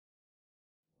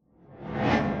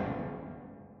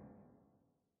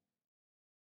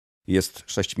Jest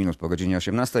 6 minut po godzinie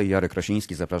 18. Jarek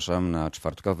Rosiński, zapraszam na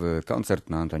czwartkowy koncert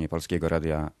na antenie Polskiego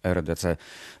Radia RDC.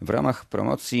 W ramach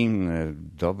promocji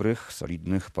dobrych,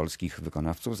 solidnych polskich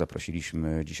wykonawców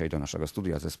zaprosiliśmy dzisiaj do naszego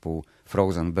studia zespół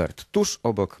Frozen Bird. Tuż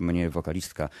obok mnie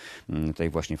wokalistka tej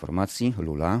właśnie formacji,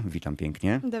 Lula. Witam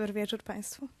pięknie. Dobry wieczór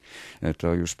Państwu.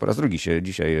 To już po raz drugi się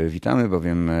dzisiaj witamy,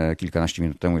 bowiem kilkanaście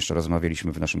minut temu jeszcze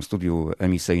rozmawialiśmy w naszym studiu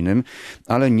emisyjnym,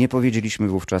 ale nie powiedzieliśmy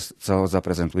wówczas, co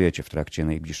zaprezentujecie w trakcie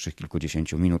najbliższych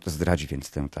kilkudziesięciu minut. Zdradź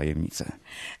więc tę tajemnicę.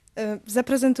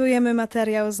 Zaprezentujemy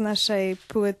materiał z naszej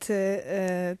płyty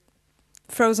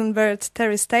Frozen Bird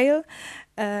Terry's Tale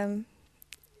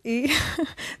i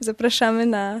zapraszamy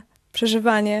na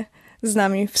przeżywanie z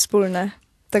nami wspólne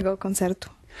tego koncertu.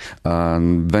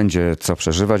 Będzie co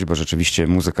przeżywać, bo rzeczywiście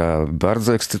muzyka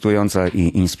bardzo ekscytująca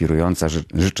i inspirująca.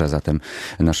 Życzę zatem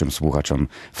naszym słuchaczom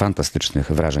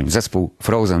fantastycznych wrażeń. Zespół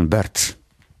Frozen Bird.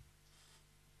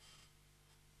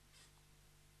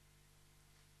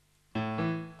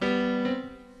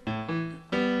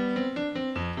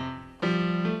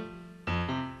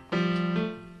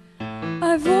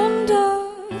 I've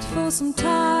wandered for some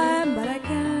time, but I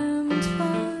can't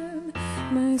find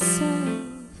myself.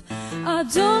 I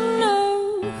don't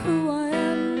know who I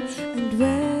am and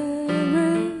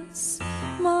where is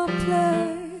my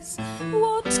place.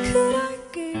 What could I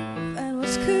give and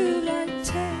what could I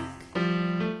take?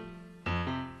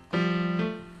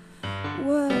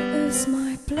 Where is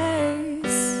my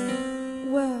place?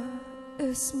 Where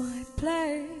is my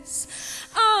place?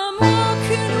 I'm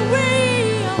walking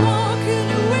away, I'm walking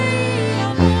away,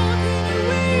 I'm walking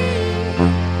away.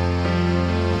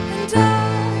 And I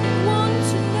want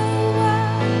to know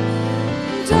where,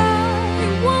 and I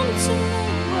want to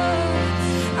know where.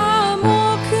 I'm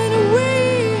walking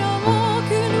away, I'm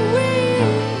walking away,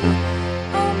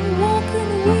 I'm walking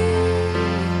away.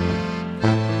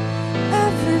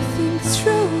 Everything's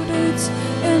shrouded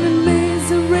in a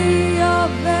misery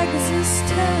of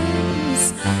existence.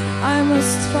 I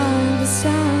must find the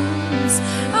sounds.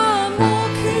 I'm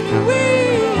walking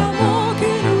away, I'm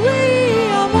walking away,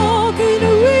 I'm walking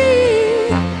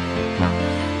away.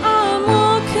 I'm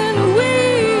walking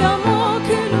away, I'm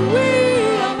walking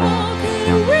away, I'm walking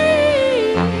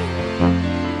away.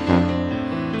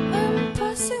 I'm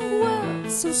passing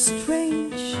words so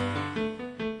strange,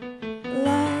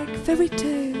 like fairy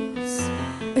tales.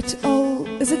 It all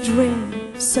is a dream.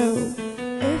 So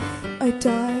if I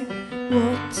die,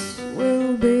 what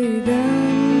will be done?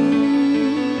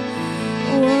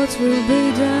 What will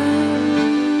be done?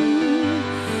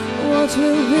 What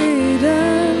will be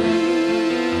done?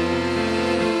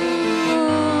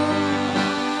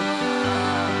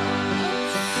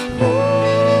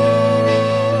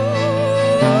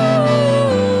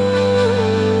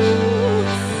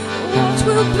 What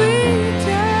will be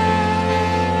done?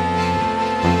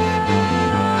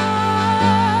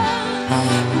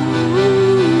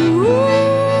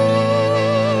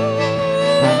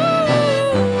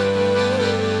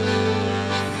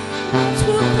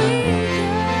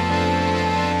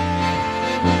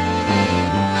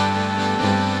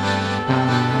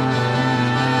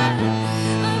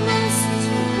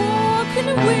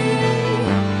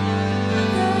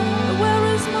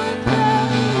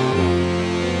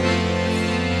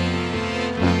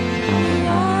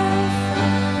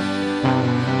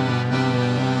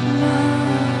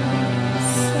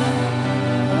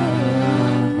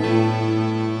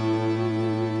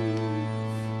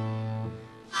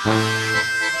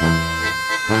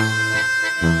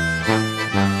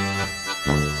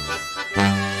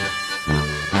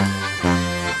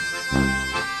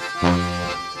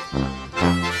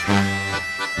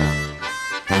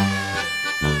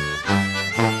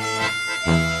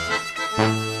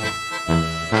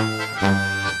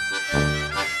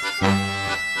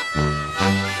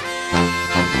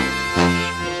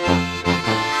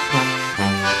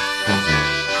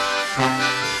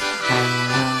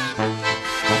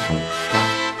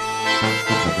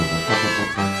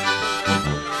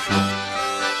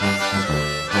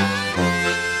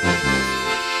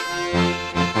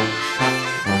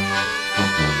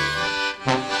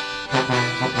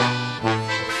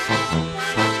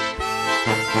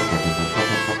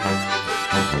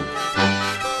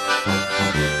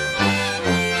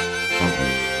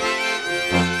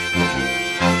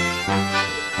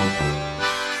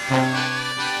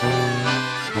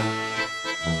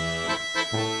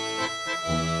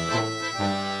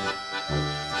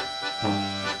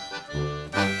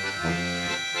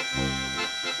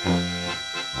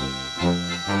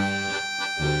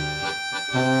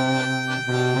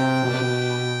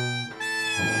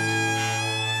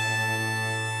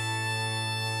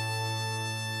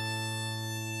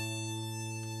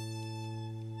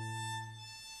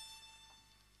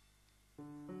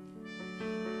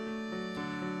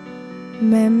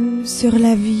 Même sur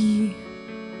la vie,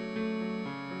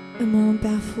 mon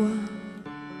parfois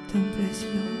d'un peu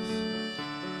silence.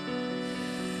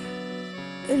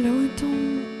 Là où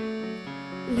tombent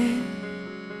les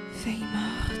feuilles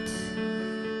mortes,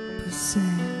 poussées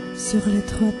sur les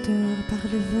trottoirs par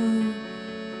le vent.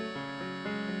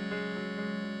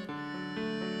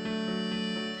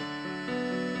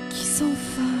 Qui s'en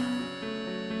va,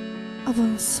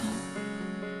 avançant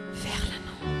vers la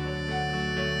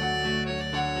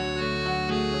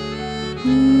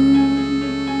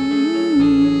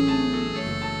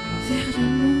vers le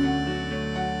nom.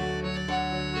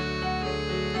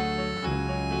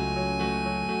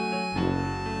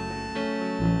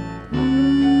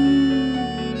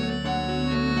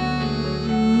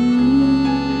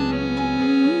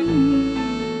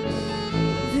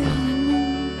 Vers le nom.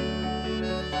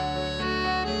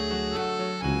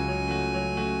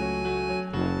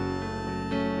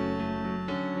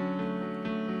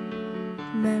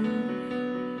 Même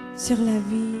sur la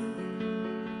vie,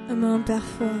 même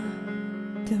parfois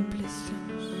d'un blessure.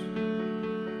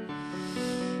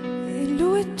 Et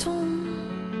l'eau tombe,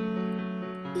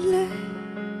 les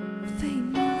feuilles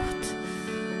mortes,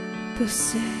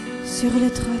 poussées sur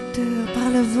les trottoirs par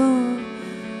le vent.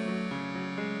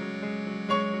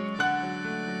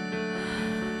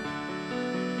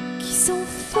 Qui s'en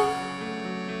va,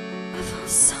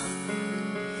 avançant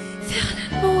vers le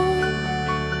monde.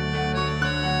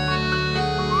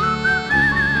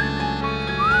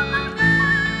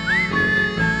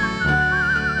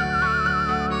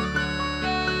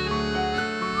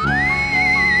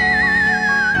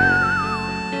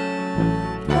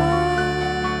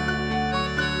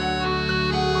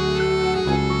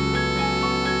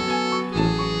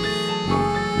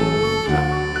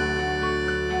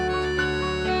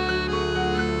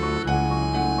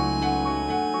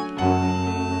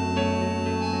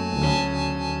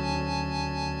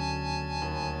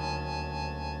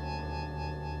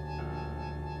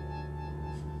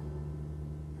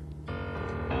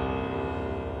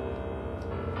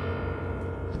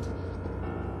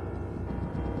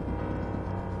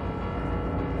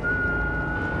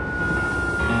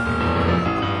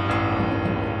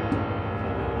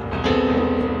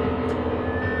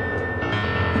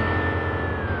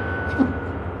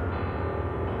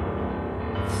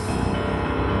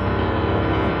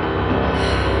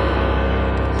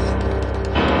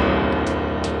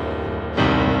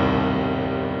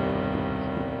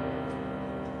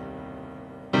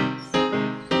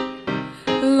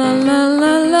 La la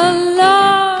la la la,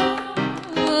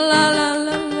 la la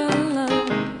la la la.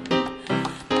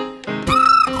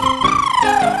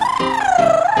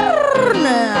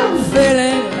 Now I'm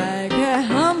feeling like a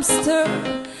hamster,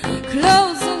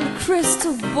 close on the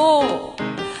crystal ball.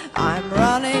 I'm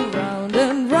running round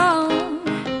and round,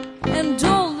 and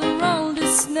all around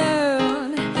is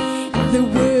snow. The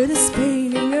world is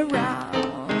spinning around.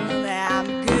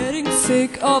 I'm getting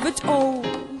sick of it all.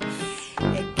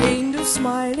 Again, those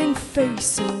smiling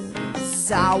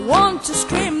faces. I want to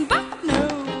scream, but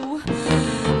no.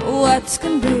 What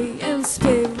can be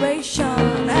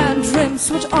inspiration and dreams?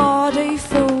 What are they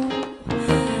for?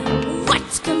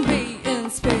 What can be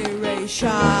inspiration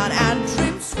and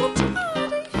dreams? What are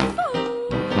they for?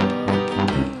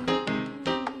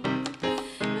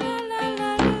 La la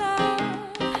la la,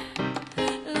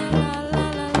 la la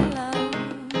la la.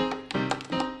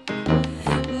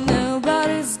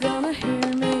 Nobody's gonna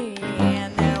hear me,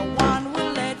 and no one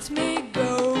will let me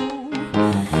go.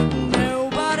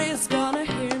 Nobody's gonna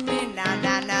hear me,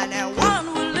 no one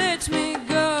will let me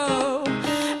go.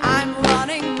 I'm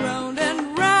running round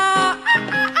and round,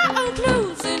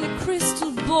 closing a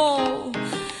crystal ball,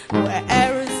 where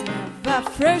air is never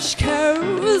fresh,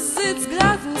 'cause it's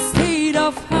glass instead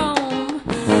of home.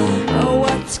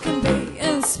 What can be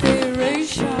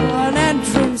inspiration and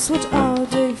dreams? What are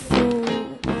they for?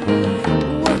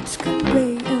 What can be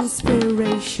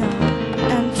inspiration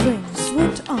and dreams?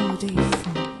 What are they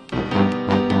for?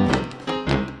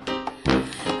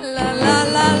 La la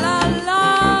la la la,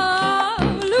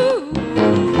 loo.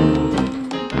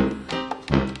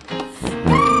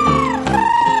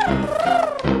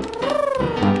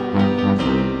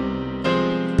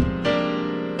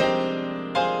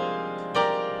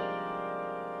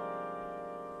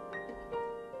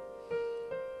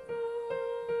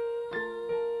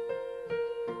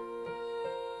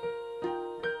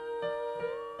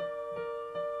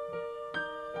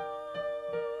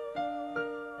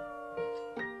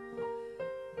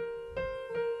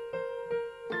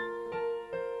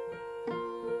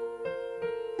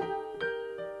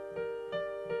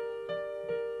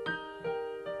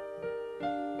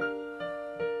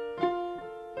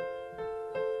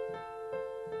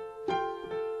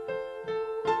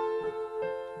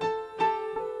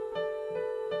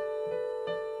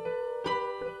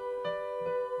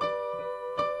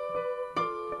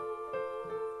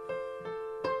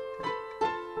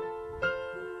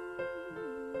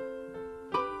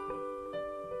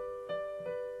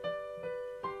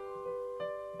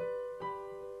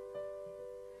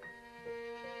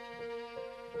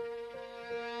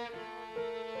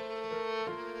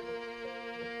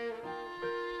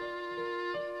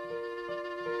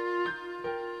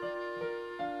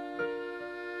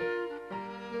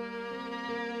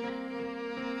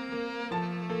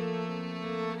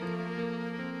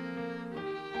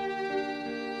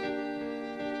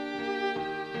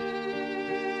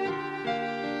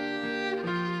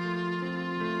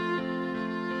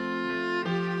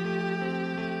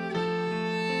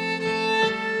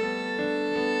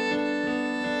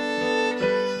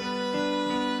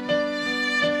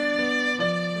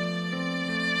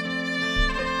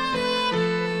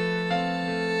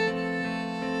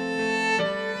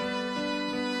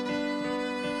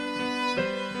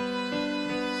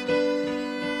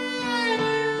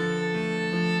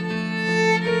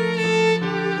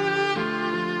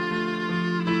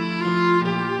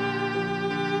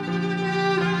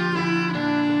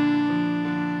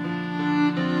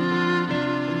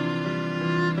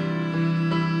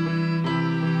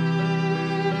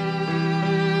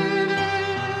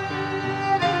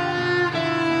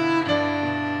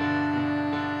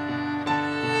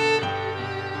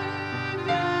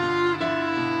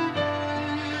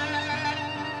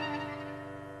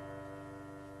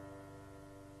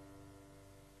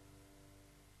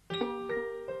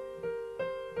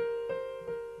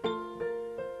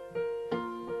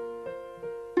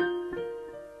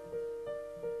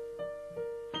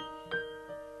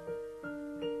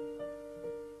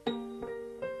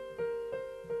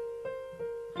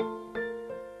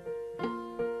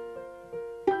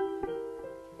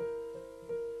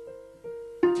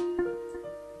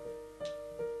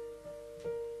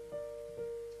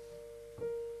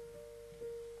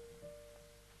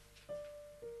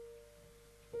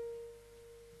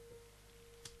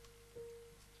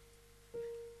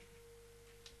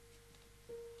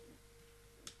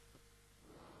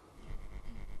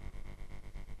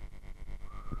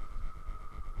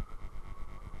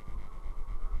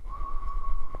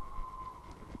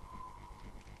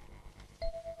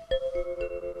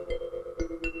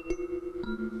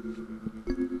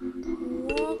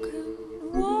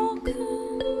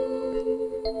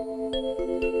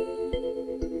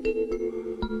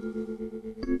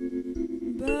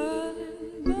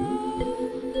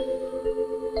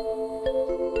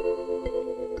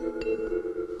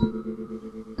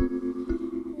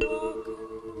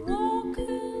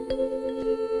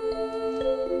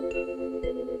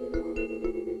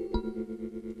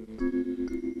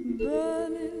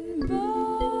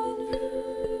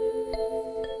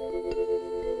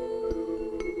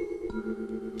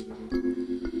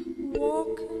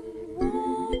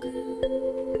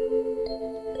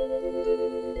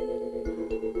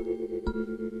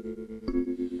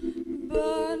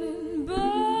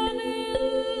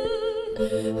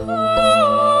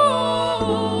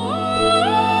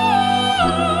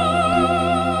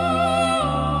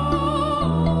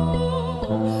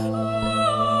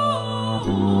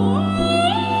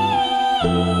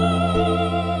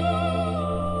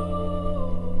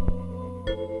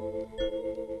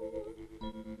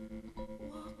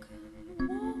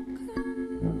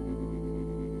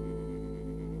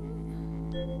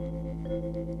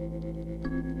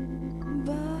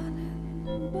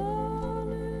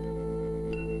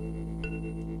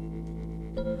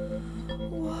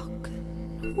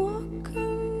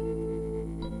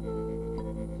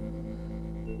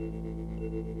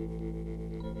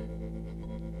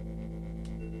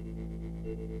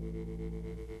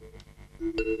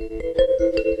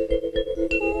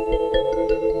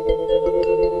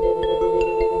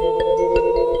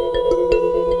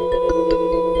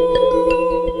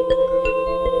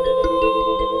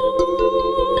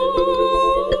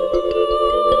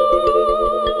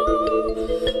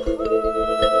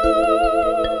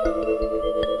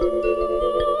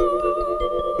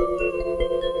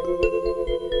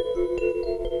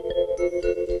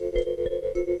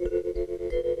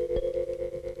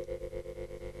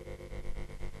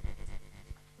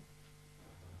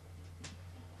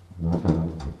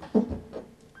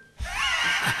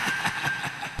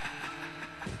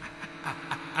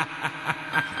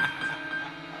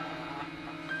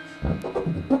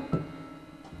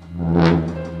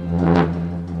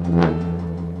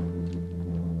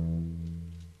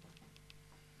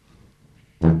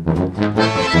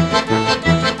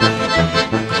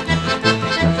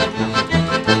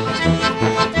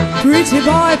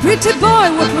 Pretty boy,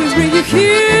 what brings me you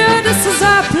here? This is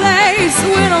our place.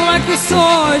 We don't like your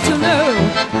sword, you know.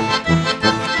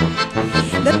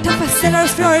 The toughest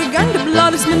settlers throw a gun, the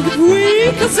bloodiest men get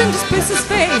weak. Cause in this place is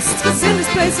faced, cause in this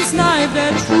place is knife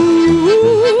and true.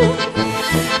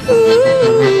 Ooh,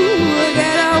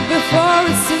 get out before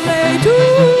it's too late.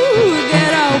 Ooh,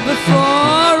 get out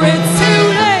before it's too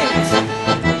late.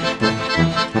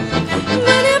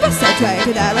 Many of us are trying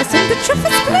to die, I think the truth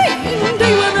is plain.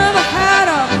 They were never had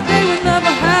up, they were never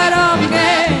had up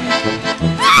again.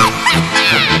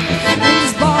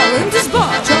 In this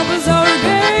bar, troubles are a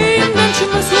game. Don't you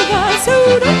mess with us,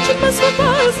 oh, don't you mess with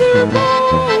us, dear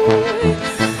boy.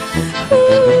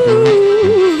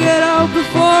 Ooh, get out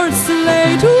before it's too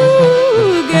late.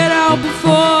 Ooh, get out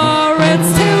before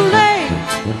it's too late.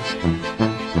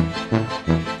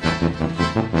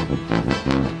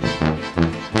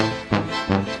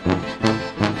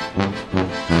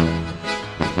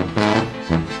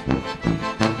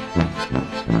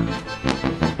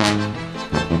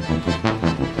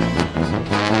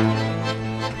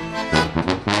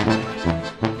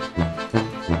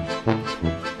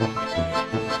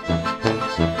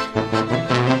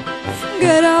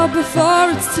 Get out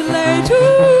before it's too late.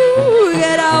 Ooh,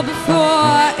 get out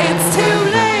before it's too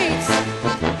late.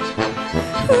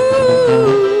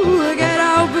 Ooh, get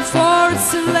out before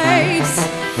it's too late.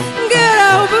 Get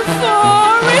out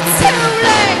before it's too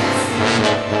late.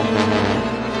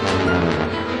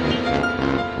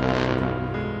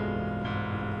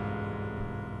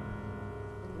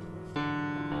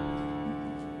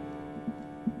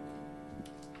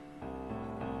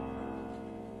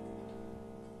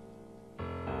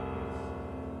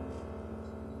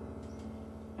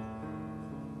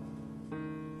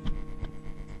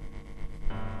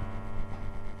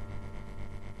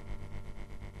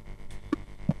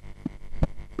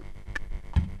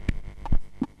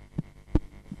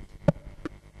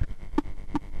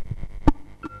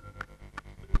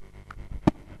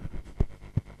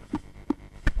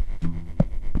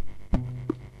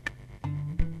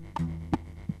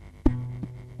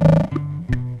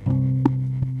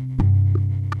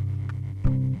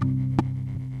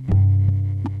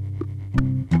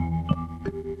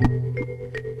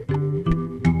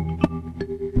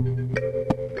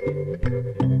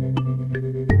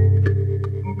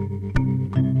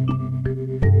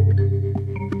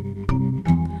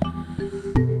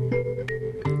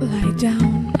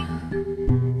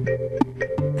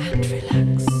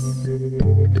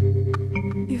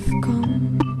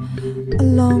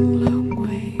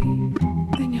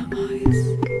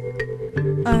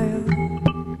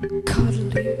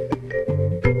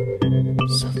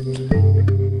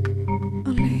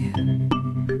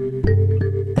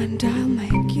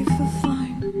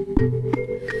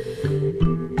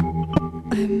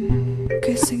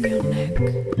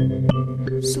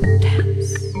 so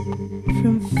tense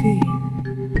from fear.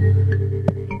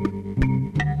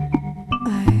 I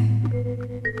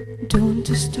don't want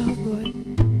to stop, but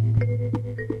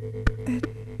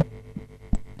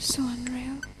it's so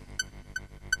unreal.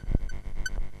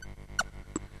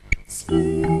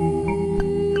 Sleep,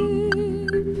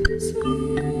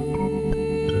 sleep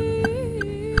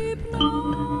now,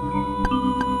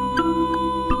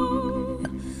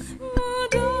 my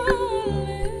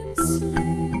darling,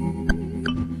 sleep,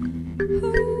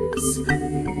 oh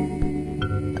sleep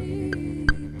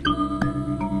now,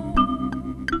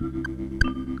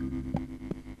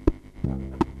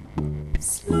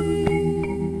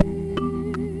 sleep,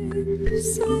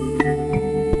 sleep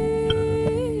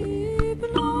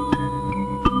now.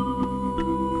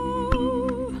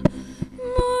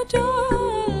 My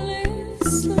darling,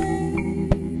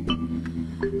 sleep,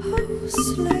 oh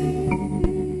sleep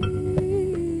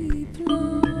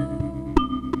now.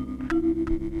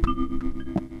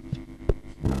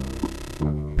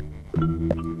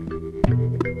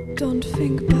 Don't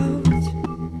think about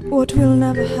what will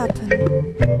never happen.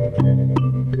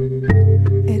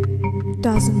 It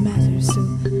doesn't matter, so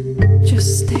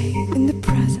just stay in the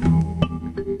present.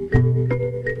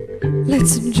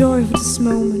 Let's enjoy this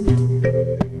moment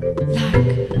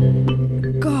like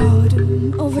a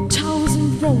garden of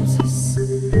 1,000 roses.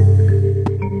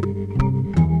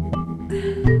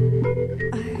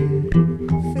 I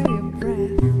feel your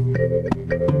breath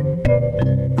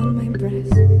on my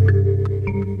breast.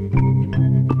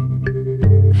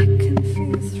 I can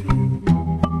feel through.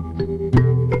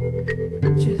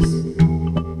 Just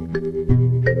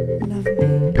love me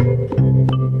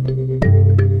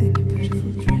in a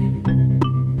beautiful dream.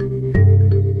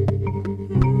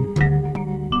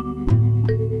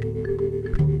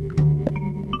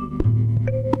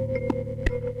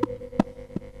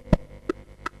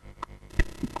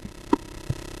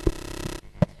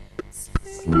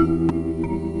 Sleep,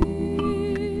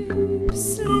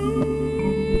 sleep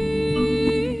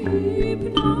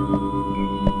now,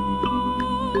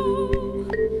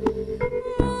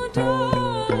 my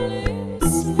darling,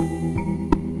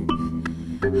 sleep,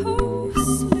 oh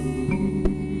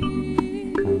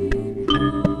sleep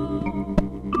now,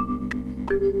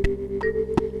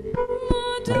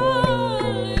 my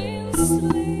darling,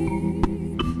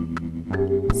 sleep,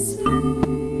 sleep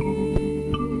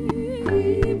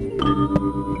now.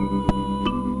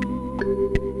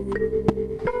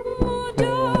 My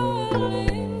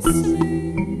darling,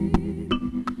 sleep,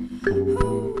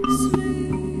 oh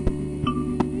sleep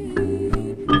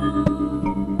now.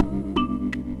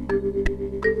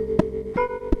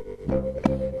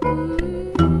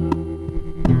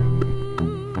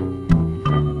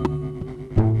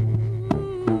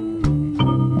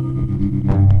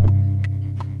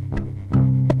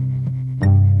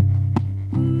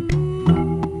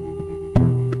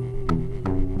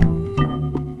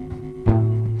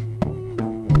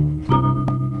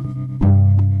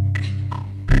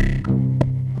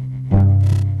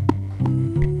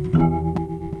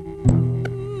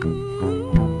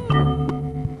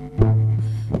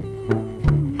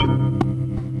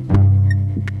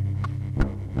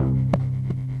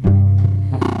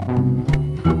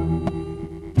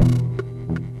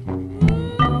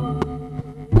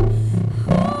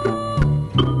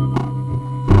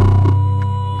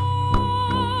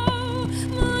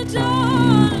 My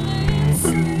darling,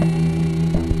 sleep,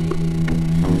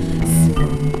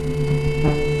 sleep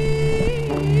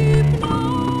now.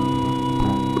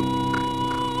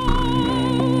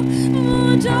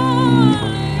 My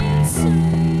darling,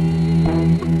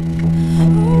 sleep,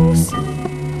 oh sleep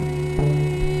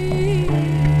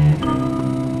now.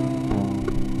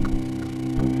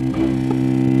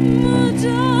 My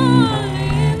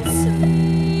darling,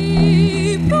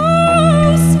 sleep,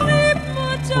 oh sleep,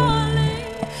 my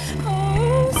darling,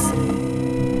 oh sleep,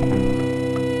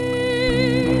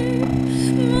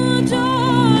 my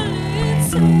darling,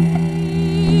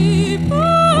 sleep,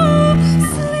 oh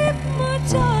sleep, my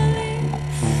darling,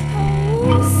 oh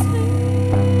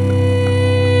sleep,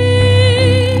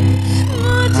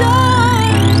 my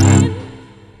darling.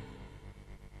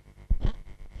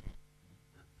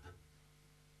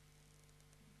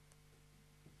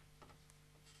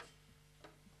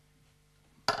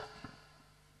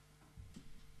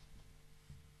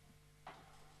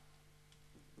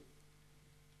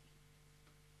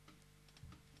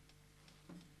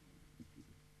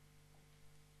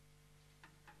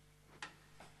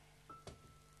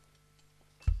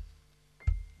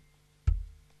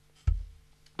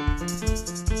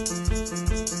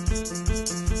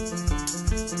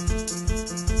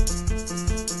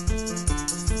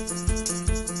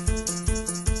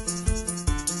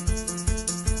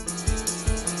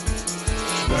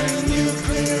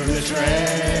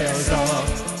 trails of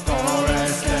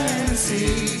forest and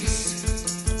seas.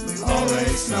 We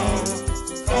always know,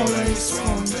 always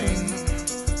wanting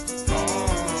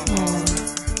more.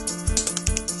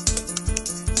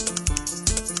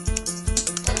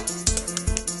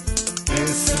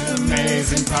 This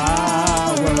amazing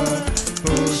power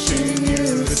pushing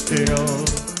you still,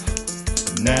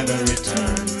 never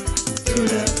return to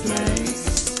that place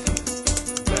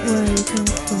where you come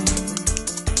from.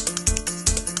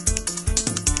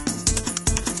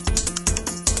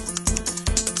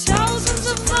 Thousands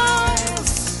of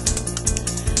miles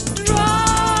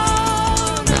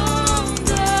drawn on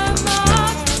the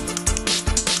map.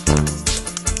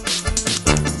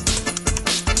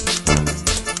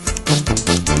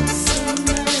 Some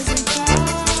amazing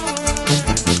power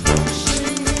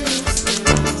pushing you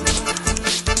still,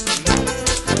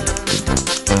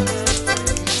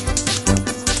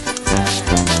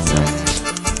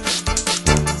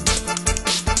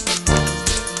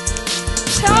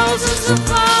 thousands of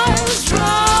miles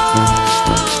drawn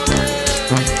in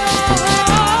your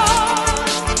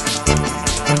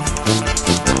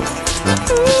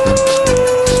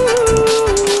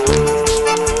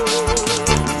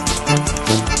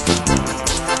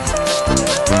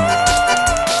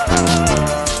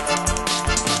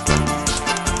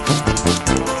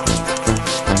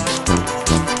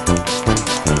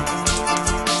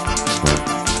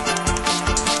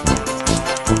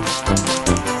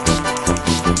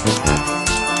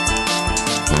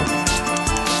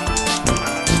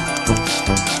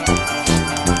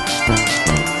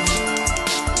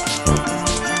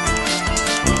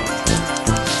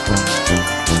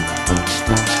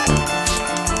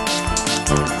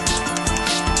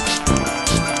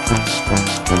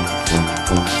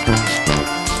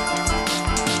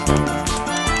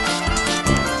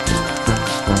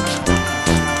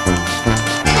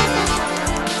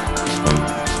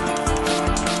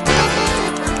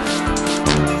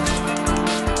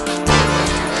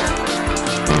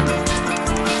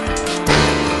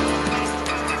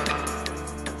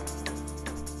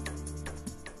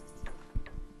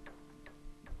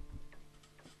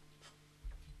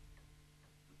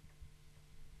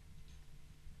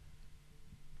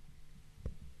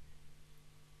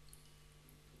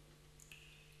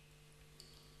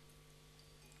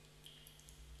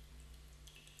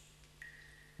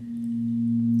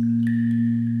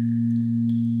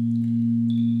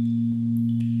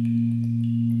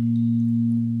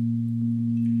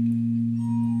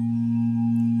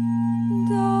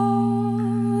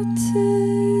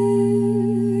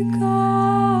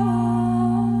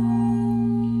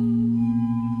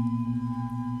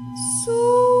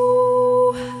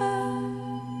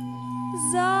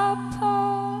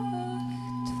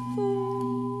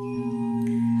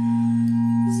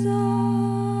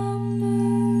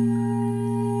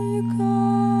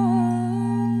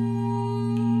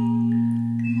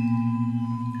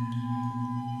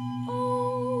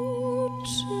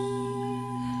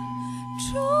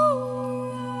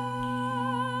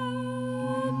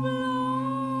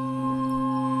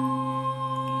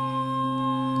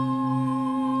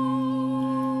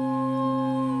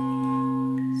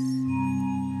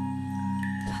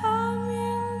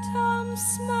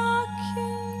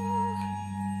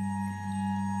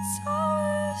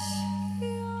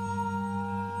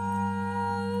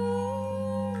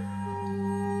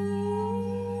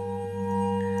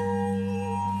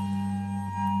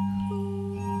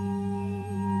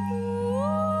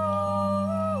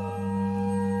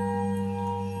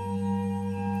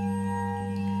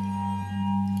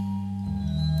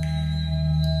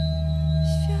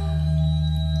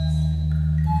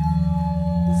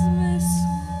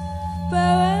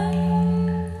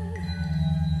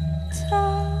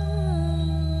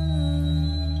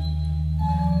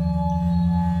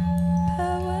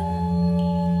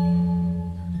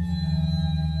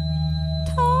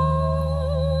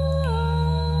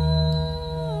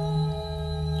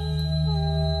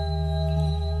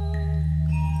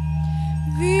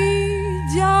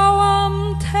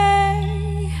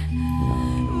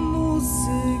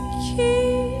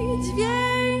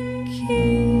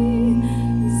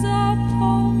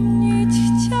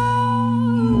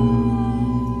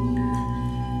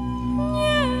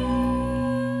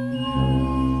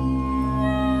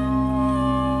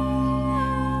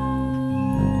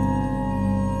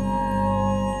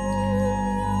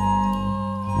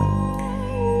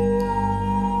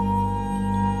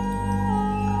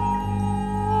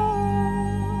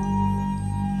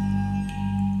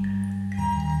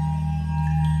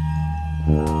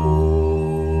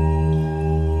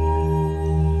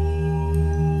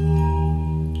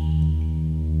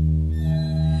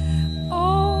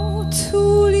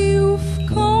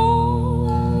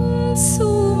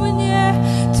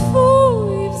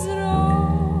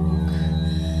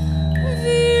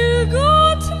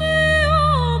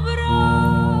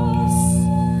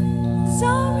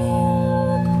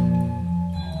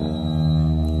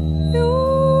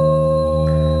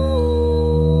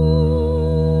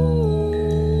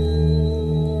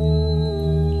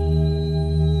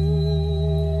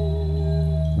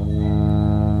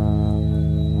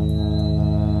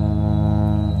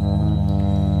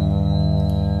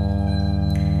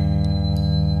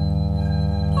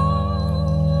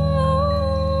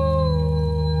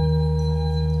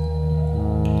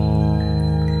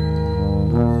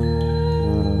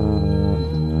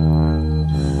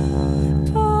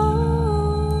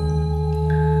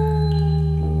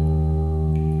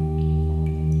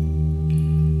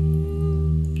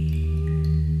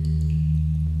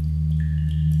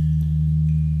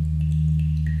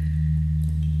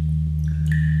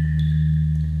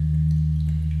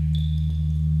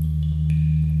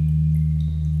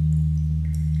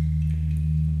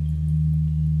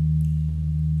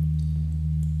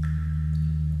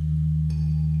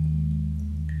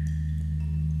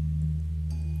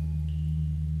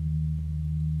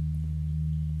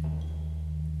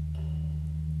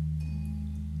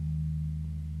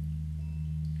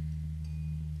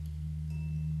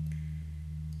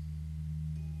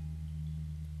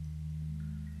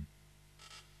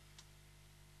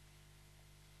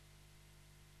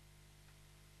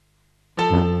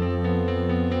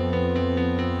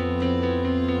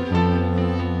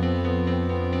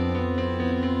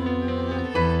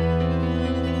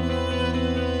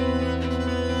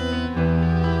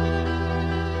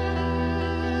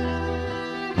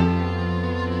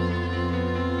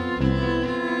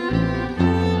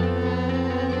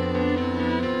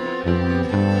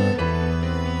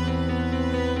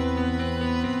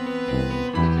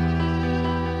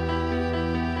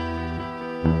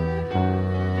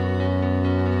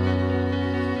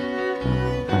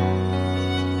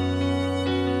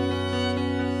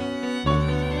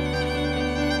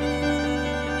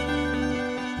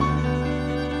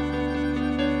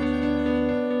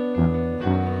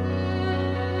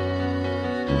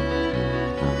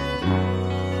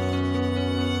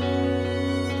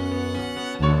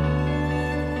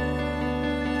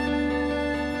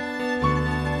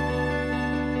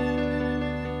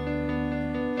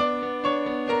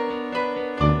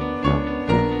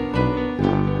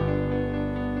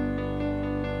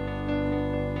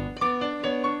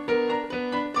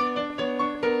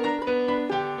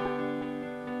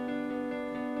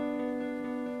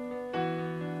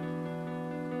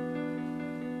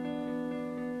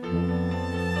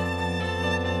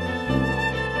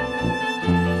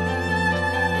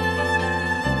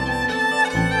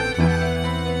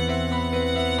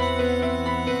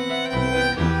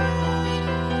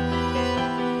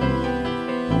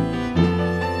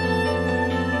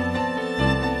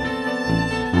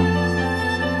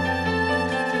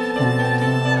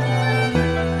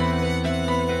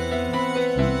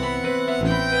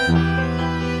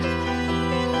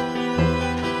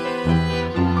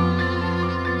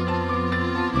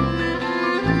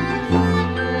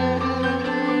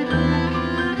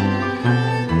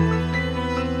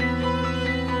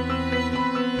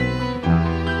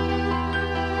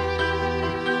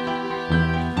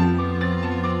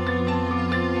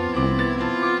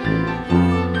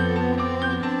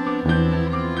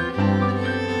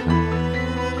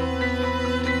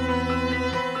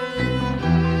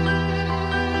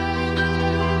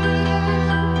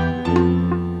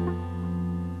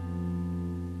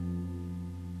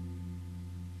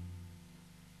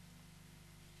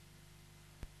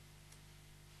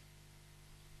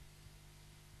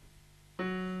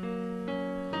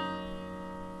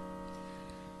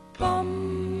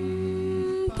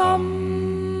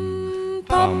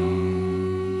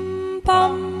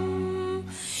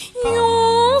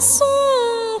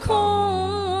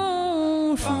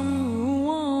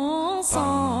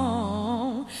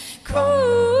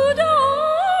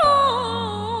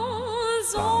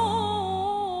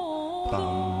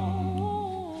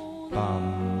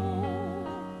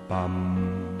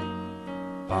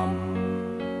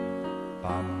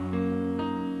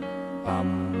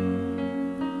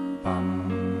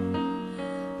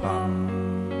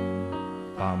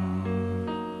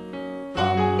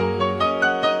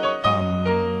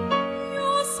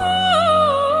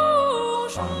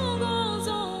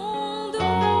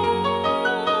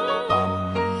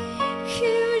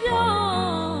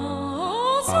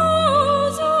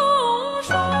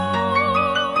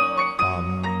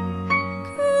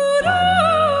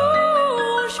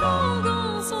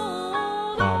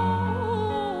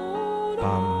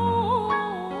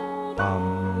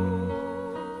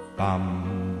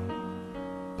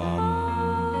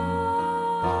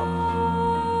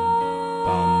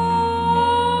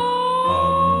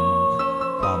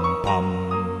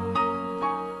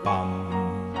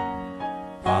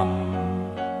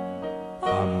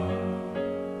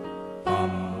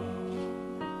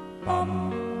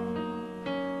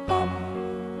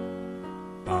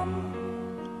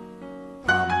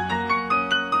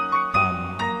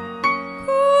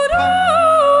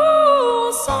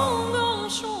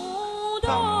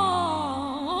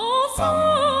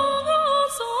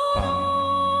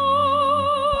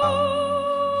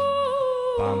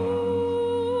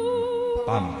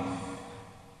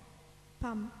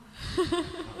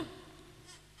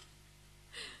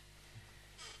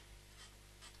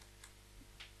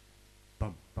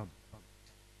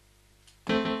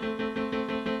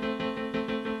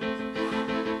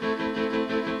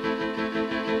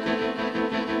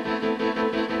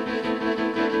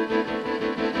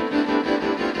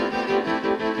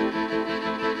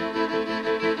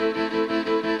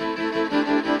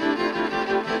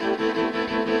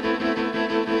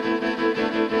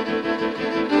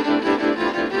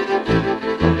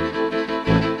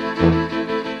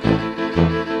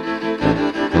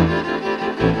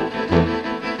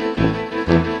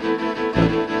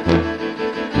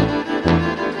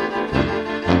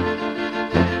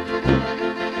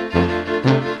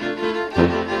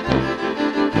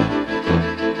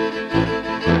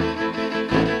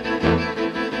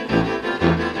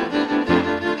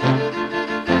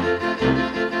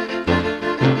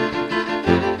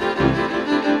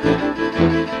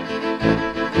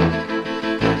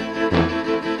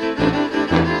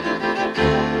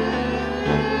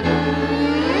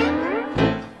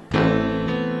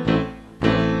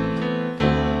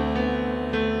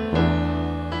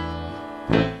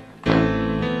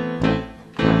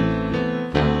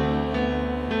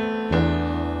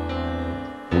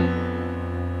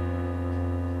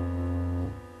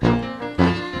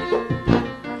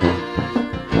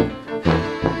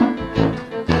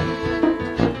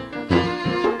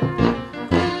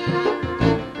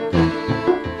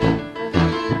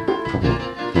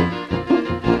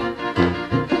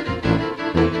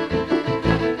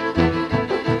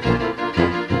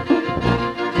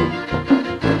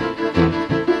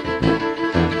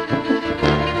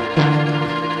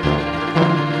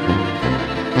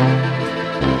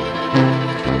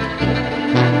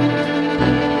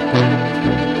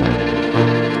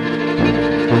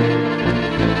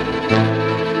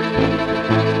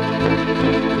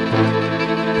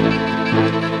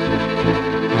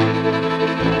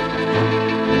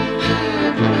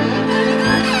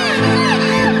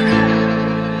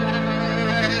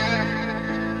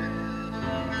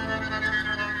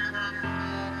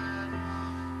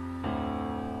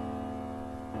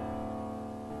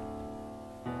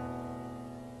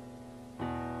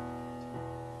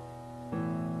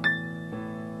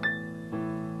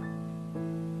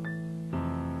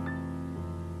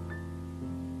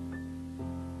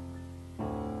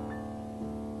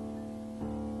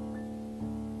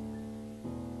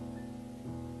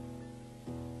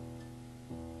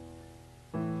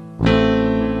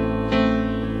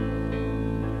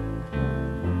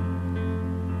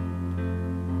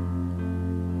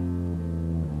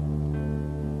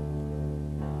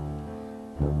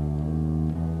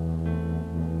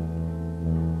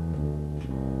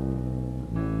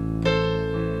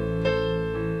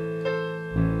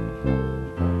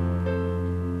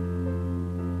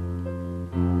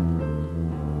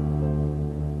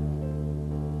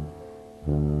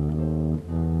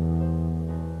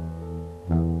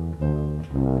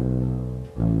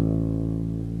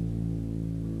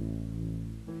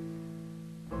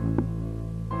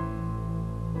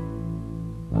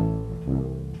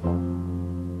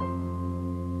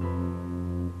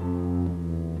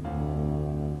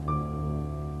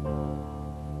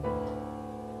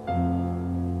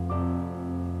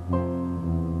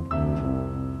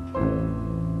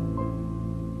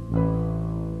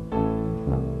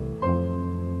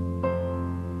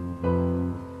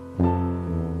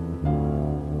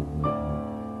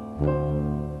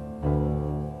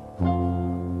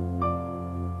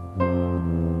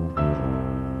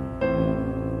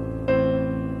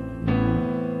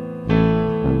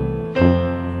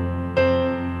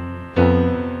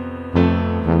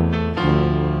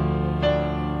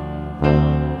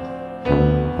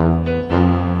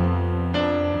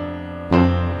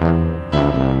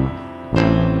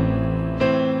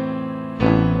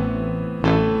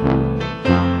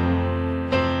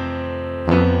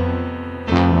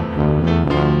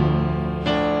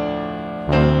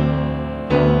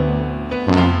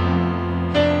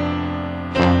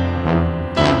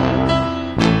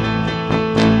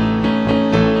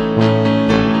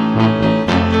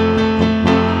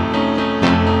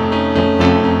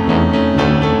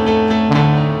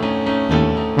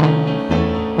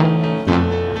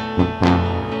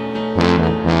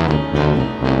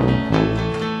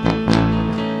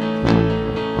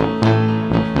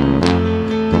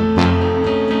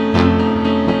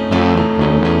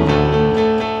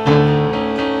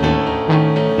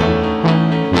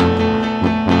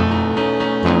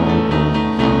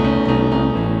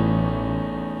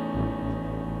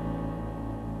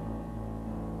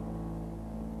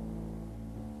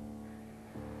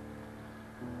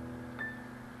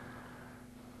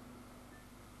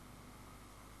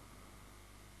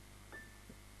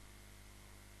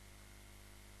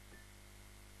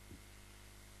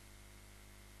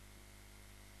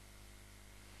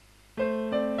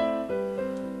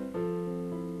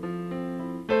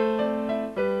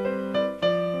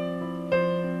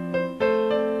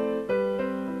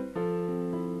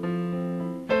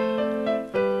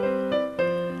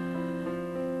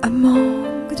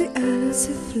Among the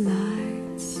elusive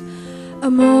lights,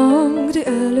 among the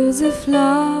elusive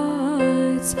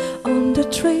lights, on the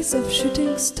trace of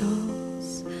shooting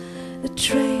stars, the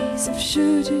trace of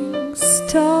shooting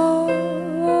stars,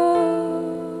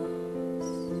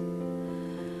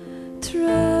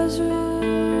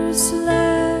 treasures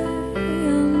lay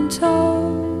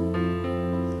untold,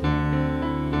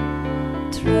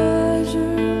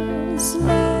 treasures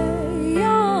lay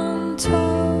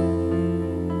untold,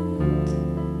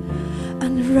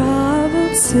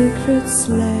 unraveled secrets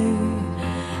lay,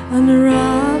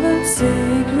 unraveled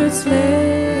secrets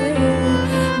lay,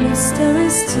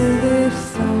 mysteries to be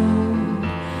found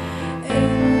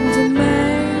in the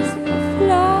maze of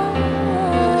life.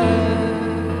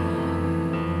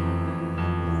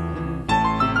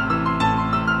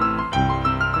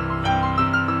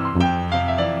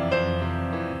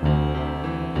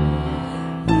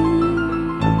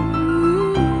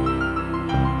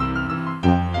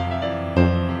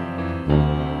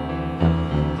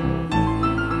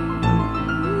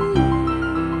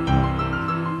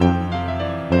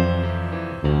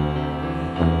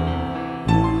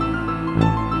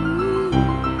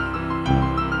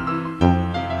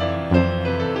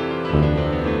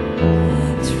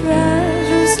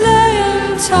 Treasures lay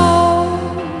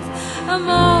untold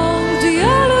among the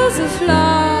elusive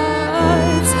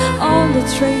lights, on the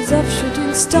trace of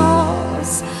shooting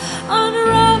stars,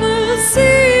 unraveled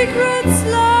secrets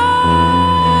lie.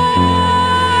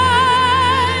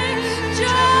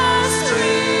 Just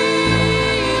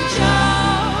reach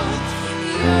out your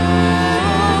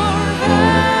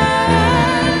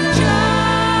hand,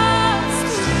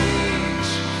 just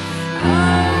reach out your hand,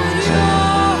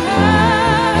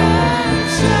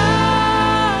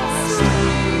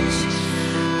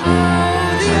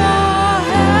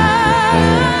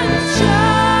 just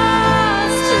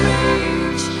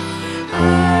reach out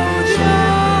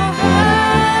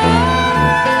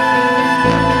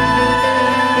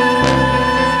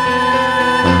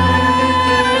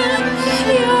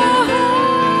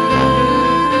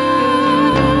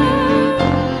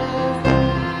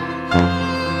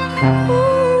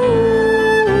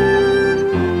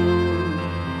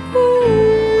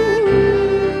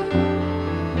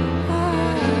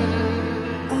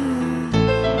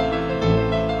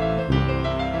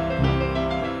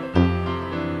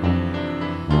hand,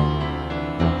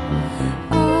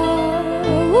 just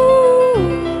reach out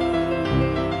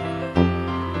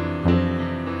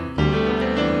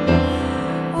your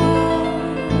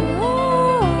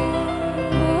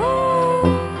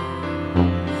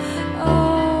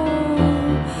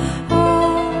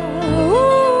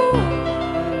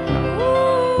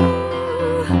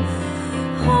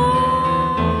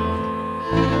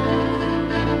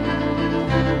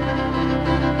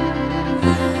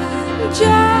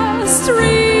Just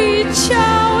reach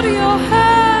out your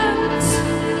hand,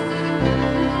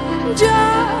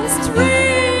 just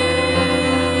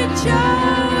reach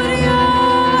out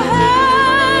your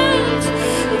hand,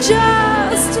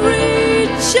 just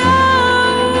reach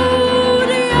out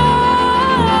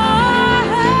your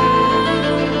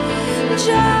hand,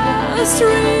 just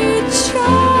reach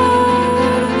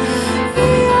out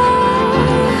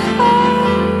your hand.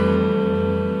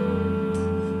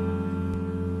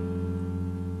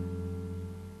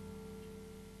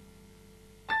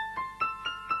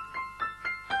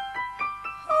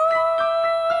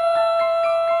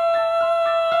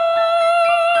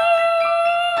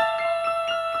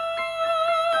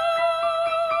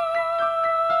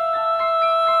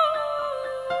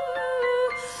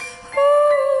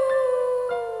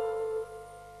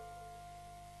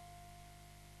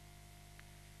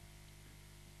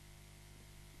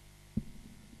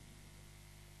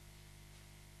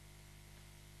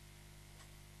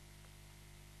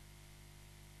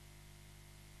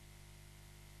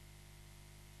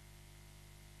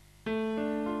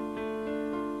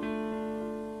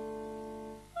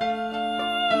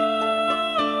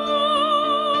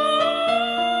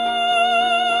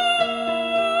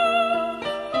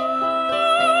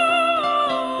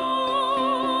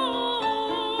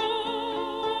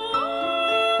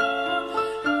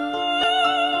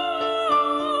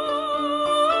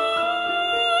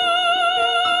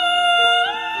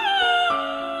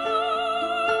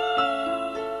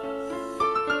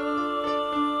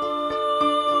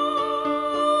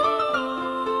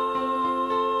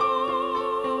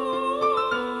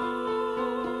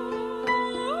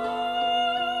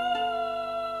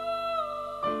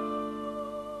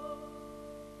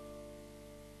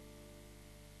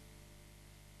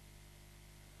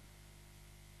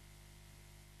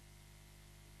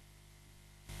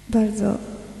 Bardzo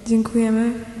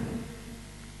dziękujemy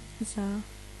za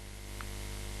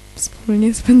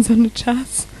wspólnie spędzony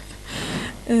czas.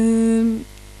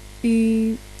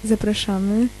 I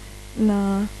zapraszamy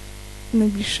na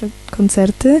najbliższe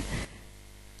koncerty.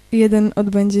 Jeden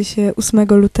odbędzie się 8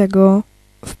 lutego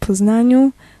w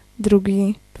Poznaniu,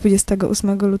 drugi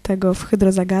 28 lutego w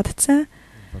Hydrozagadce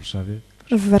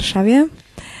w Warszawie.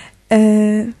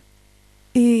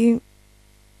 I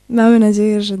mamy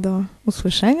nadzieję, że do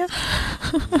usłyszenia.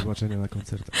 Do zobaczenia na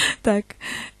koncertach. Tak.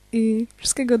 I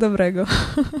wszystkiego dobrego.